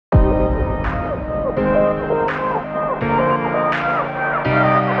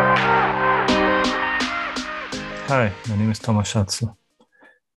Hi, my name is Schatzl.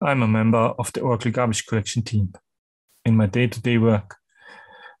 I'm a member of the Oracle garbage collection team. In my day-to-day work,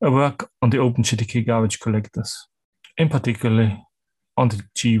 I work on the OpenJDK garbage collectors, in particular on the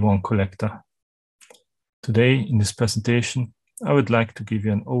G1 collector. Today, in this presentation, I would like to give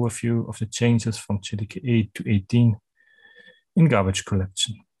you an overview of the changes from JDK 8 to 18 in garbage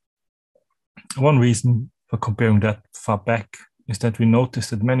collection. One reason for comparing that far back is that we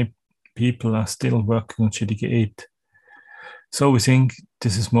noticed that many people are still working on JDK 8. So we think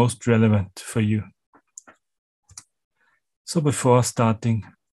this is most relevant for you. So before starting,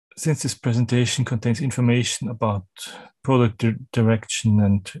 since this presentation contains information about product direction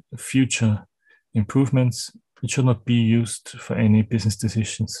and future improvements, it should not be used for any business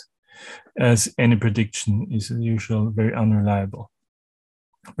decisions, as any prediction is as usual very unreliable.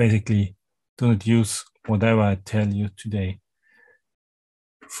 Basically, do not use whatever I tell you today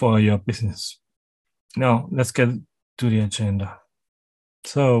for your business. Now, let's get to the agenda.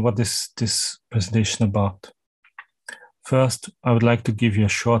 So what is this presentation about? First, I would like to give you a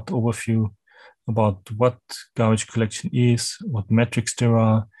short overview about what garbage collection is, what metrics there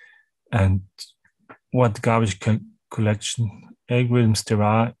are, and what garbage collection algorithms there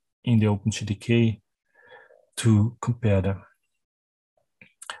are in the OpenJDK to compare them.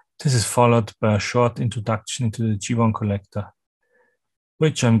 This is followed by a short introduction into the G1 collector,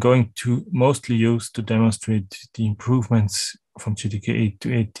 which I'm going to mostly use to demonstrate the improvements from JDK 8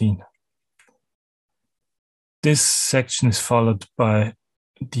 to 18. This section is followed by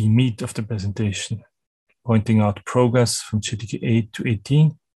the meat of the presentation, pointing out progress from JDK 8 to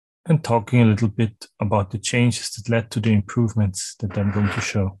 18 and talking a little bit about the changes that led to the improvements that I'm going to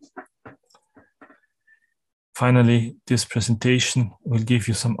show. Finally, this presentation will give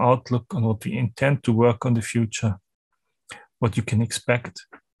you some outlook on what we intend to work on in the future, what you can expect,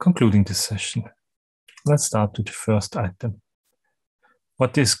 concluding this session. Let's start with the first item.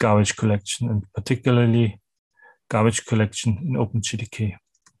 What is garbage collection, and particularly garbage collection in OpenJDK?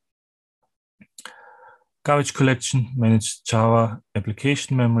 Garbage collection manages Java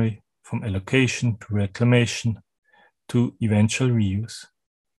application memory from allocation to reclamation to eventual reuse.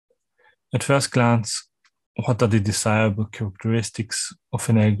 At first glance, what are the desirable characteristics of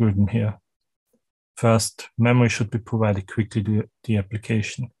an algorithm here? First, memory should be provided quickly to the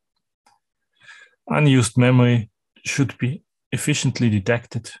application. Unused memory should be efficiently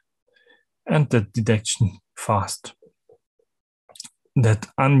detected, and that detection fast. That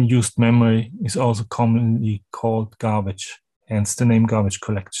unused memory is also commonly called garbage, hence the name garbage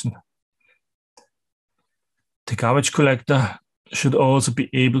collection. The garbage collector should also be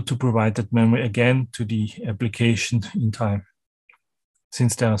able to provide that memory again to the application in time.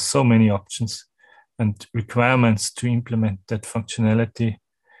 Since there are so many options and requirements to implement that functionality,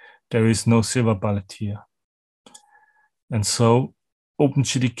 there is no silver bullet here. And so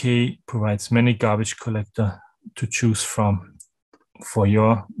OpenJDK provides many garbage collectors to choose from for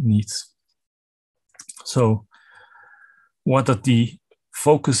your needs. So what are the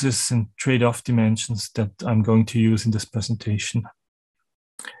focuses and trade-off dimensions that I'm going to use in this presentation?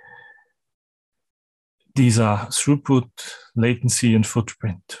 These are throughput, latency, and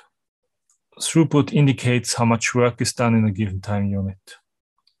footprint. Throughput indicates how much work is done in a given time unit.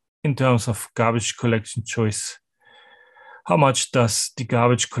 In terms of garbage collection choice, how much does the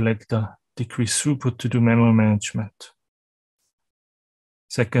garbage collector decrease throughput to do memory management?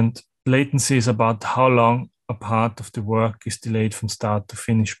 Second, latency is about how long a part of the work is delayed from start to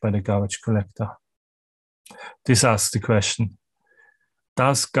finish by the garbage collector. This asks the question,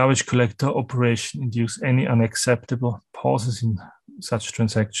 does garbage collector operation induce any unacceptable pauses in such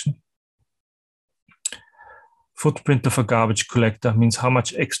transaction? Footprint of a garbage collector means how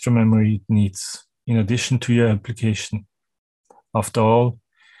much extra memory it needs in addition to your application. After all,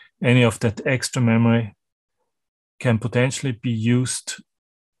 any of that extra memory can potentially be used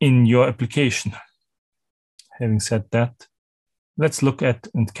in your application. Having said that, let's look at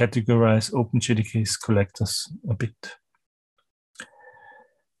and categorize OpenJDK's collectors a bit.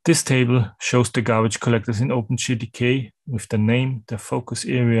 This table shows the garbage collectors in OpenJDK with the name, their focus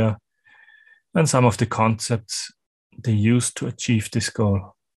area, and some of the concepts they use to achieve this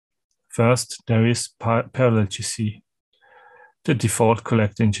goal. First, there is Parallel GC, the default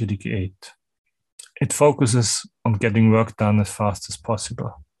collector in JDK 8. It focuses on getting work done as fast as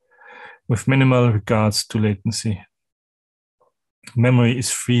possible, with minimal regards to latency. Memory is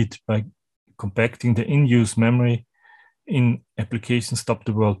freed by compacting the in-use memory in application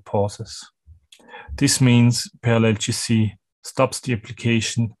stop-the-world pauses. This means Parallel GC stops the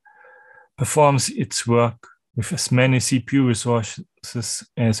application, performs its work with as many CPU resources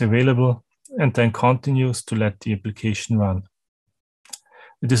as available, and then continues to let the application run.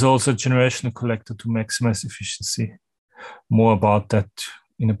 It is also a generational collector to maximize efficiency. More about that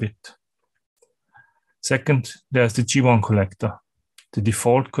in a bit. Second, there's the G1 collector, the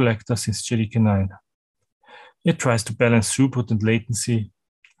default collector since JDK 9. It tries to balance throughput and latency,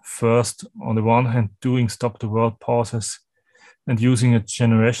 first, on the one hand, doing stop-the-world pauses and using a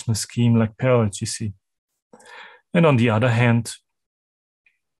generational scheme like parallel GC. And on the other hand,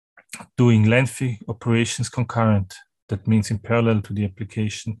 doing lengthy operations concurrent, that means in parallel to the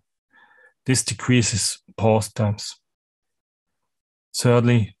application. This decreases pause times.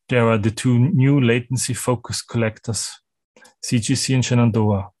 Thirdly, there are the two new latency-focused collectors, CGC and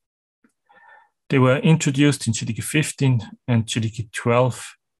Shenandoah. They were introduced in JDK 15 and JDK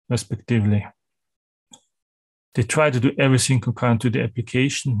 12, respectively. They try to do everything concurrent to the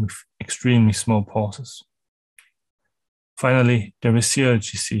application with extremely small pauses. Finally, there is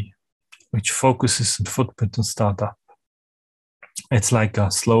CLGC, which focuses on footprint and startup. It's like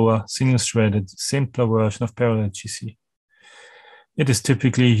a slower, single-threaded, simpler version of parallel GC. It is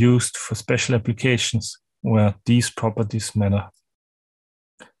typically used for special applications where these properties matter.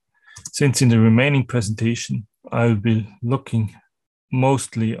 Since in the remaining presentation, I will be looking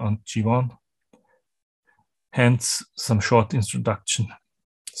mostly on G1, hence some short introduction.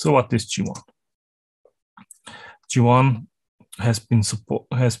 So what is G1? G1 has been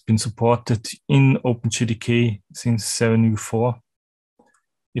supported in OpenJDK since 7.4.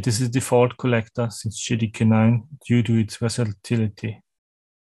 It is a default collector since JDK 9 due to its versatility.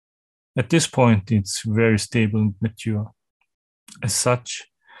 At this point, it's very stable and mature. As such,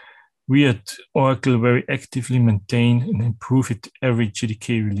 we at Oracle very actively maintain and improve it every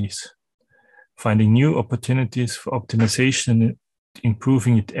JDK release, finding new opportunities for optimization and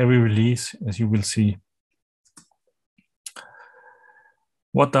improving it every release, as you will see.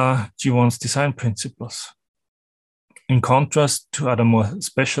 What are G1's design principles? In contrast to other more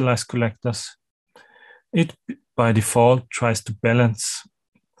specialized collectors, it by default tries to balance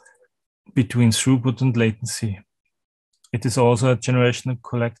between throughput and latency. It is also a generational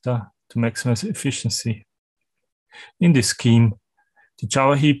collector to maximize efficiency. In this scheme, the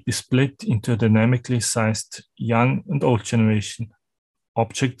Java heap is split into a dynamically sized young and old generation.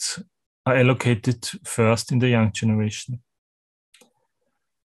 Objects are allocated first in the young generation.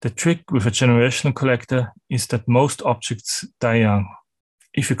 The trick with a generational collector is that most objects die young.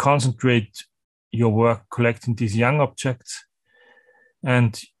 If you concentrate your work collecting these young objects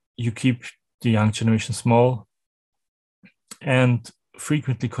and you keep the young generation small and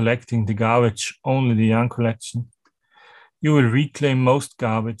frequently collecting the garbage, only the young collection, you will reclaim most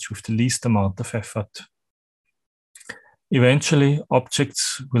garbage with the least amount of effort. Eventually,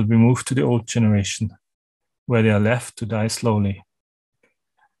 objects will be moved to the old generation, where they are left to die slowly.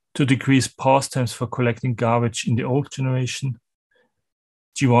 To decrease pause times for collecting garbage in the old generation,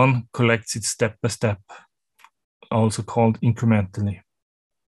 G1 collects it step by step, also called incrementally.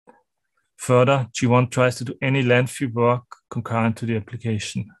 Further, G1 tries to do any lengthy work concurrent to the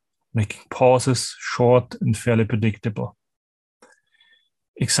application, making pauses short and fairly predictable.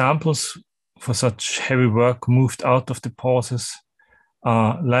 Examples for such heavy work moved out of the pauses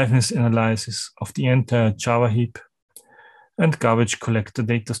are liveness analysis of the entire Java heap and garbage collector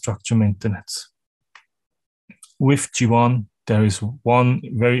data structure maintenance. With G1, there is one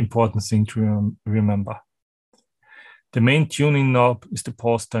very important thing to remember. The main tuning knob is the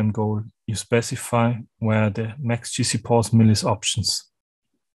pause time goal you specify where the max GC pause mill is options.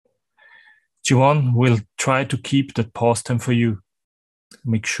 G1 will try to keep that pause time for you.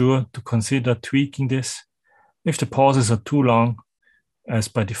 Make sure to consider tweaking this if the pauses are too long, as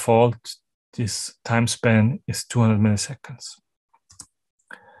by default, this time span is 200 milliseconds.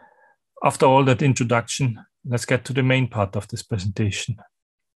 After all that introduction, let's get to the main part of this presentation.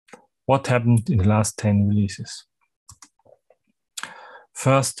 What happened in the last 10 releases?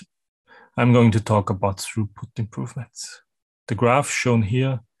 First, I'm going to talk about throughput improvements. The graph shown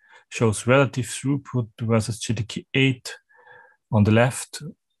here shows relative throughput versus JDK 8 on the left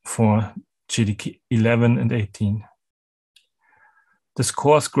for JDK 11 and 18. The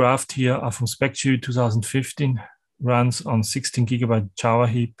scores graphed here are from SpecGV 2015, runs on 16 GB Java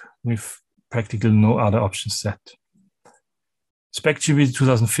heap with practically no other options set. SpecGV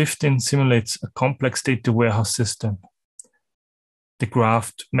 2015 simulates a complex data warehouse system. The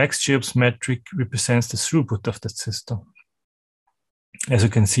graphed MaxGOps metric represents the throughput of that system. As you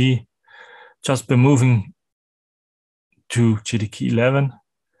can see, just by moving to JDK 11,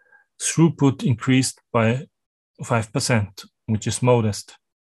 throughput increased by 5%, which is modest.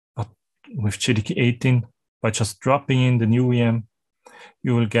 But with JDK 18, by just dropping in the new VM,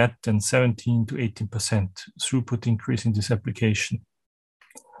 you will get an 17 to 18% throughput increase in this application.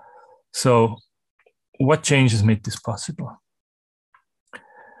 So what changes made this possible?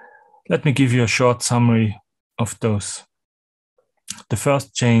 Let me give you a short summary of those. The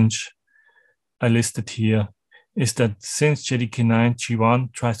first change I listed here is that since JDK 9,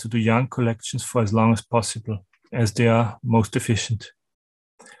 G1 tries to do young collections for as long as possible, as they are most efficient.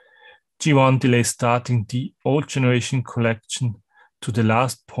 G1 delays starting the old generation collection to the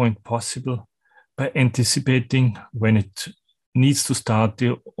last point possible by anticipating when it needs to start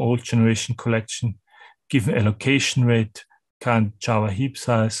the old generation collection, given allocation rate, current Java heap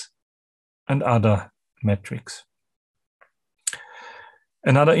size, and other metrics.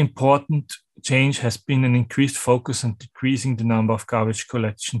 Another important change has been an increased focus on decreasing the number of garbage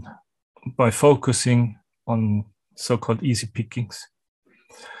collection by focusing on so-called easy pickings.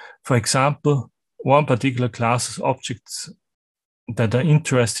 For example, one particular class of objects that are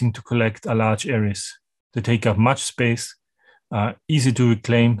interesting to collect are large arrays. They take up much space, are easy to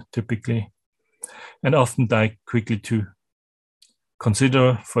reclaim typically, and often die quickly too.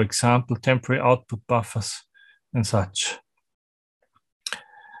 Consider, for example, temporary output buffers and such.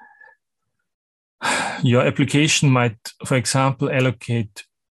 Your application might, for example, allocate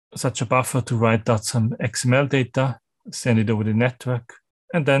such a buffer to write out some XML data, send it over the network,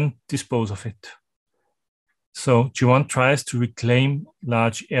 and then dispose of it. So G1 tries to reclaim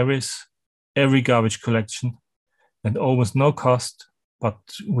large areas, every garbage collection, at almost no cost, but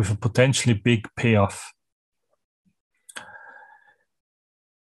with a potentially big payoff.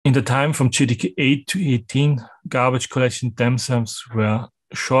 In the time from JDK 8 to 18, garbage collection themselves were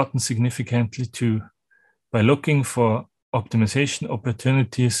shortened significantly too, by looking for optimization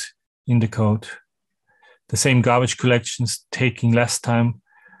opportunities in the code. The same garbage collections taking less time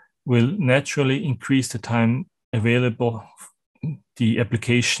will naturally increase the time available the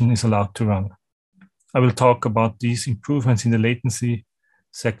application is allowed to run. I will talk about these improvements in the latency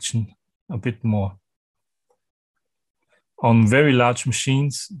section a bit more. On very large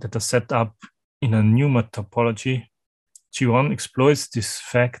machines that are set up in a NUMA topology, G1 exploits this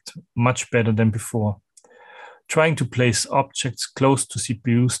fact much better than before, trying to place objects close to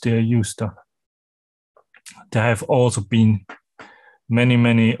CPUs they are used on. There have also been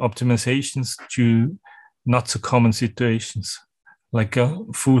many optimizations to not so common situations, like a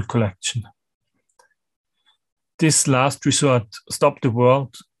full collection. This last resort, stop the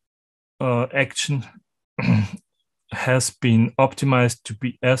world action has been optimized to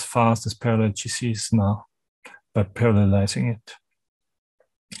be as fast as parallel GC is now by parallelizing it.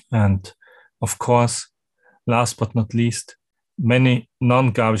 And of course, last but not least, many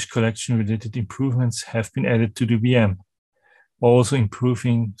non-garbage collection related improvements have been added to the VM, also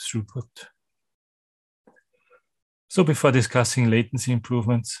improving throughput. So before discussing latency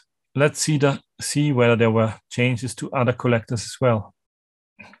improvements, let's see whether there were changes to other collectors as well.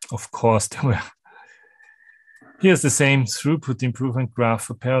 Of course there were. Here's the same throughput improvement graph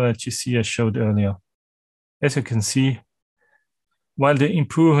for parallel GC I showed earlier. As you can see, while the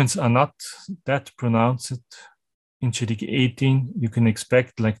improvements are not that pronounced, in JDK 18, you can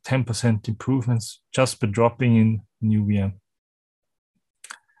expect like 10% improvements just by dropping in new VM.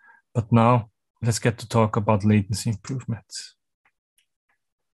 But now let's get to talk about latency improvements.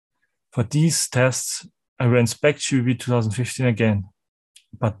 For these tests, I ran SpecGVB 2015 again,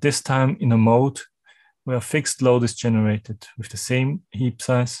 but this time in a mode where a fixed load is generated with the same heap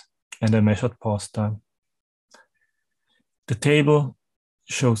size and a measured pause time. The table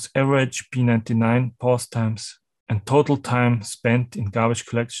shows average P99 pause times and total time spent in garbage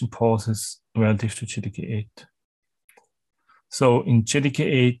collection pauses relative to JDK 8. So in JDK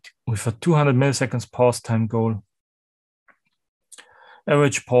 8, with a 200 milliseconds pause time goal,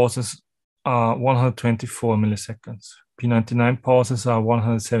 average pauses are 124 milliseconds. P99 pauses are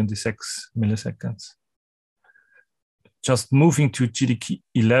 176 milliseconds. Just moving to JDK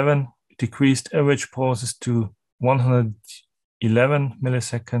 11 decreased average pauses to 111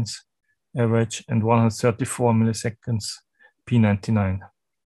 milliseconds average and 134 milliseconds P99.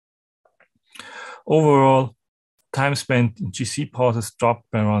 Overall, time spent in GC pauses dropped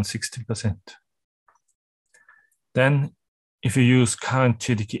by around 16%. Then, if you use current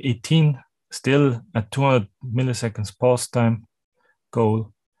JDK 18, still at 200 milliseconds pause time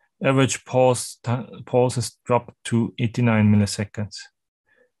goal, average pauses drop to 89 milliseconds,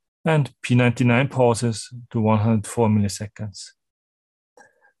 and P99 pauses to 104 milliseconds.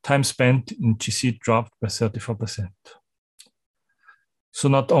 Time spent in GC dropped by 34%. So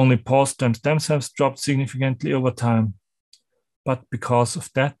not only pause times themselves dropped significantly over time, but because of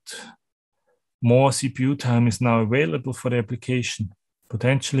that, more CPU time is now available for the application,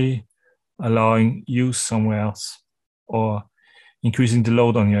 potentially allowing use somewhere else or increasing the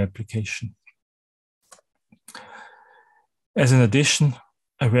load on your application. As an addition,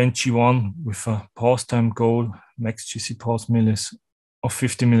 I ran G1 with a pause time goal, max GC pause millis of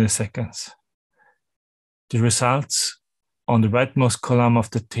 50 milliseconds. The results on the rightmost column of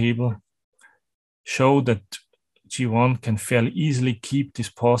the table show that G1 can fairly easily keep this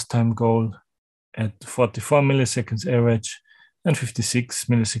pause time goal at 44 milliseconds average and 56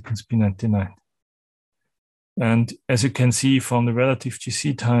 milliseconds P99. And as you can see from the relative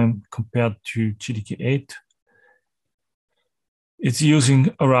GC time compared to JDK 8, it's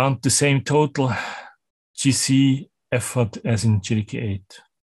using around the same total GC effort as in JDK 8.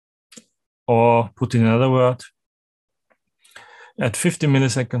 Or put in another word, at 50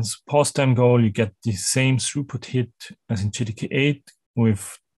 milliseconds pause time goal, you get the same throughput hit as in JDK 8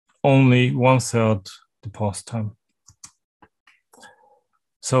 with only 1/3 the pause time.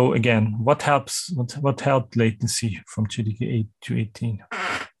 So again, what helped latency from JDK 8 to 18?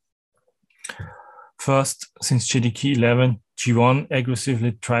 First, since JDK 11, G1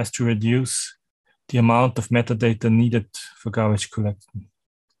 aggressively tries to reduce the amount of metadata needed for garbage collection.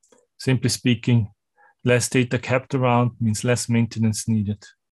 Simply speaking, less data kept around means less maintenance needed.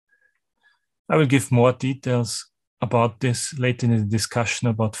 I will give more details about this later in the discussion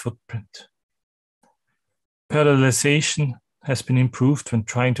about footprint. Parallelization has been improved when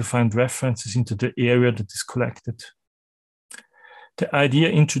trying to find references into the area that is collected. The idea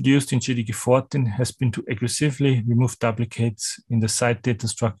introduced in JDK 14 has been to aggressively remove duplicates in the site data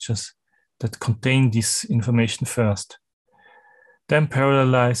structures that contain this information first, then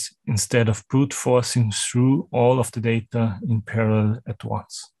parallelize instead of brute forcing through all of the data in parallel at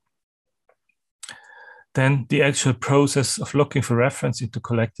once. Then the actual process of looking for reference into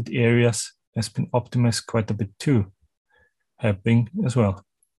collected areas has been optimized quite a bit too, helping as well.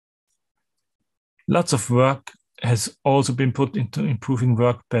 Lots of work has also been put into improving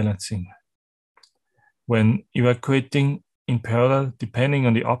work balancing. When evacuating in parallel, depending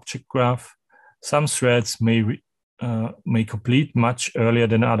on the object graph, some threads may complete much earlier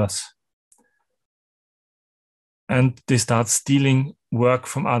than others. And they start stealing work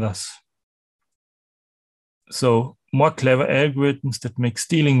from others. So more clever algorithms that make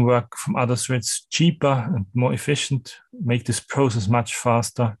stealing work from other threads cheaper and more efficient make this process much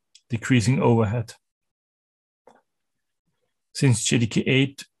faster, decreasing overhead. Since JDK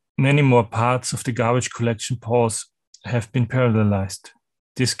 8, many more parts of the garbage collection pause have been parallelized.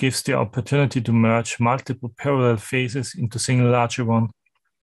 This gives the opportunity to merge multiple parallel phases into a single larger one,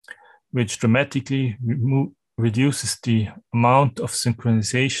 which dramatically reduces the amount of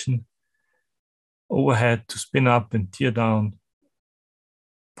synchronization overhead to spin up and tear down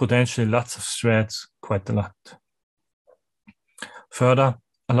potentially lots of threads quite a lot. Further,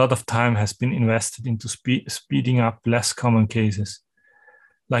 a lot of time has been invested into speeding up less common cases,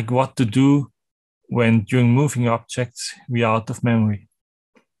 like what to do when during moving objects we are out of memory.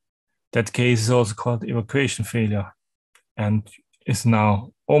 That case is also called evacuation failure and is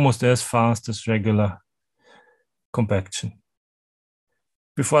now almost as fast as regular compaction.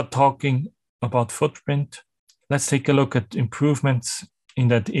 Before talking about footprint, let's take a look at improvements in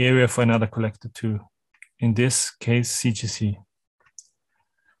that area for another collector too, in this case CGC.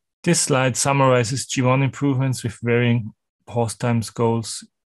 This slide summarizes G1 improvements with varying pause times goals,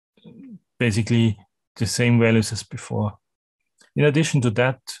 basically the same values as before. In addition to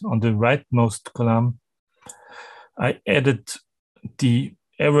that, on the rightmost column, I added the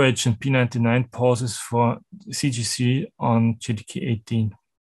average and P99 pauses for CGC on JDK 18.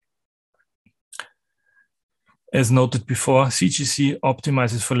 As noted before, CGC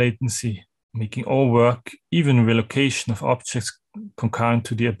optimizes for latency, making all work, even relocation of objects, concurrent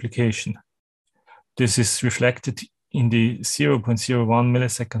to the application. This is reflected in the 0.01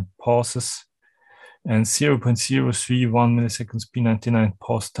 millisecond pauses and 0.031 milliseconds P99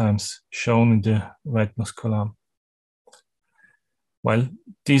 pause times shown in the rightmost column. While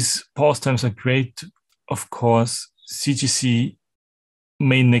these pause times are great, of course, CGC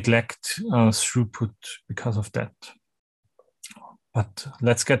may neglect throughput because of that. But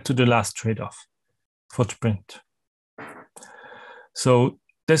let's get to the last trade-off, footprint. So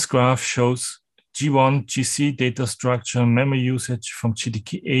this graph shows G1 GC data structure and memory usage from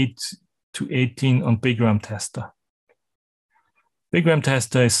JDK 8 to 18 on BigRAM tester. BigRAM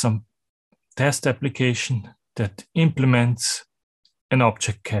tester is some test application that implements an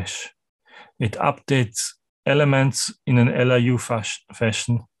object cache. It updates elements in an LRU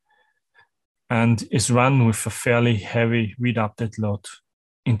fashion and is run with a fairly heavy read-update load.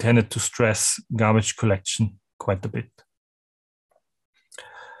 intended to stress garbage collection quite a bit.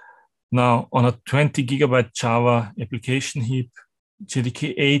 Now, on a 20 gigabyte Java application heap,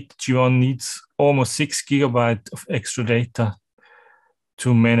 JDK 8 G1 needs almost 6 gigabytes of extra data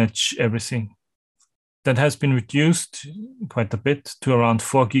to manage everything. That has been reduced quite a bit to around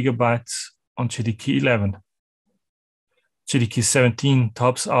 4 gigabytes on JDK 11. JDK 17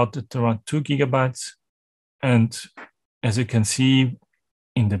 tops out at around 2 gigabytes. And as you can see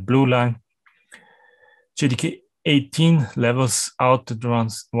in the blue line, JDK 18 levels out at around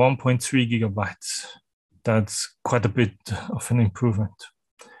 1.3 gigabytes. That's quite a bit of an improvement.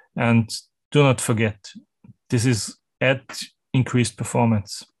 And do not forget, this is at increased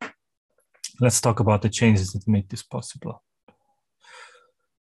performance. Let's talk about the changes that made this possible.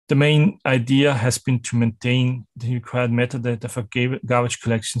 The main idea has been to maintain the required metadata for garbage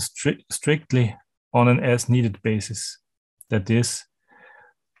collection strictly on an as-needed basis. That is,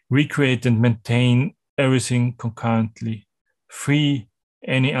 recreate and maintain everything concurrently, free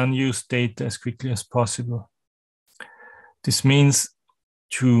any unused data as quickly as possible. This means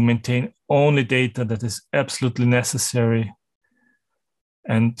to maintain only data that is absolutely necessary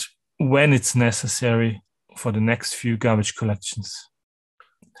and when it's necessary for the next few garbage collections.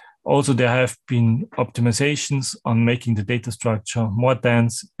 Also, there have been optimizations on making the data structure more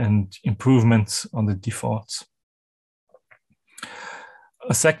dense and improvements on the defaults.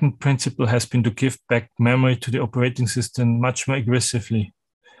 A second principle has been to give back memory to the operating system much more aggressively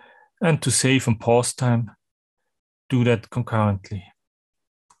and to save on pause time, do that concurrently.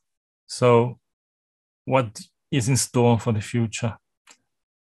 So what is in store for the future?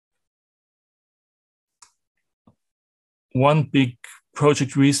 One big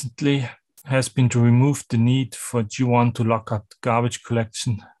project recently has been to remove the need for G1 to lock out garbage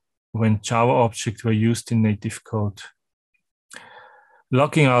collection when Java objects were used in native code.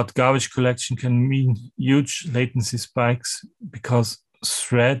 Locking out garbage collection can mean huge latency spikes because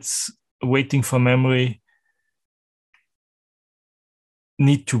threads waiting for memory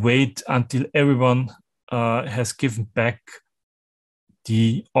need to wait until everyone has given back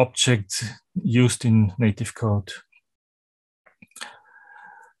the object used in native code.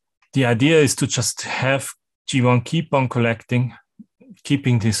 The idea is to just have G1 keep on collecting,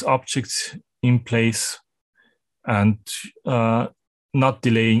 keeping these objects in place and not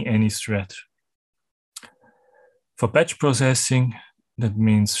delaying any thread. For batch processing, that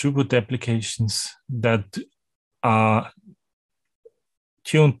means throughput applications that are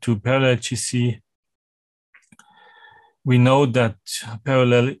tuned to parallel GC. We know that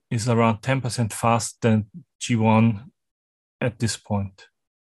parallel is around 10% faster than G1 at this point.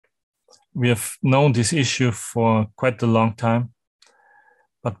 We have known this issue for quite a long time,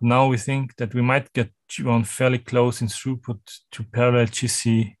 but now we think that we might get G1 fairly close in throughput to parallel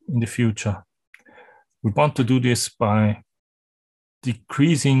GC in the future. We want to do this by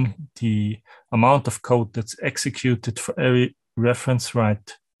decreasing the amount of code that's executed for every reference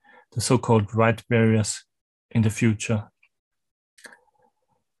write, the so-called write barriers in the future.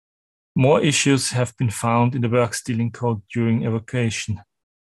 More issues have been found in the work stealing code during evacuation,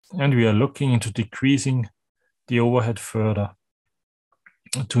 and we are looking into decreasing the overhead further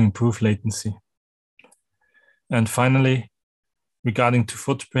to improve latency. And finally, regarding to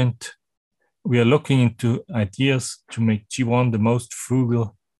footprint, we are looking into ideas to make G1 the most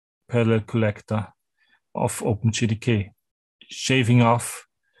frugal parallel collector of OpenJDK, shaving off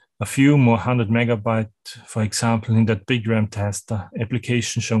a few more 100 megabytes, for example, in that big RAM tester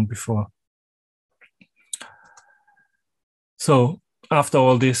application shown before. So after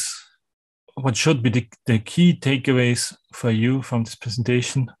all this, what should be the key takeaways for you from this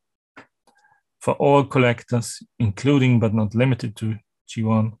presentation? For all collectors, including but not limited to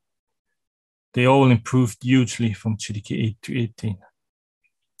G1, they all improved hugely from JDK 8 to 18.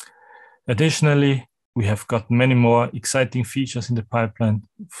 Additionally, we have got many more exciting features in the pipeline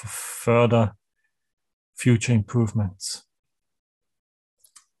for further future improvements.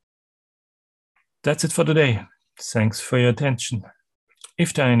 That's it for today. Thanks for your attention.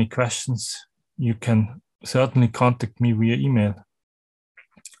 If there are any questions, you can certainly contact me via email.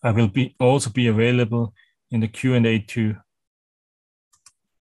 I will also be available in the Q&A too.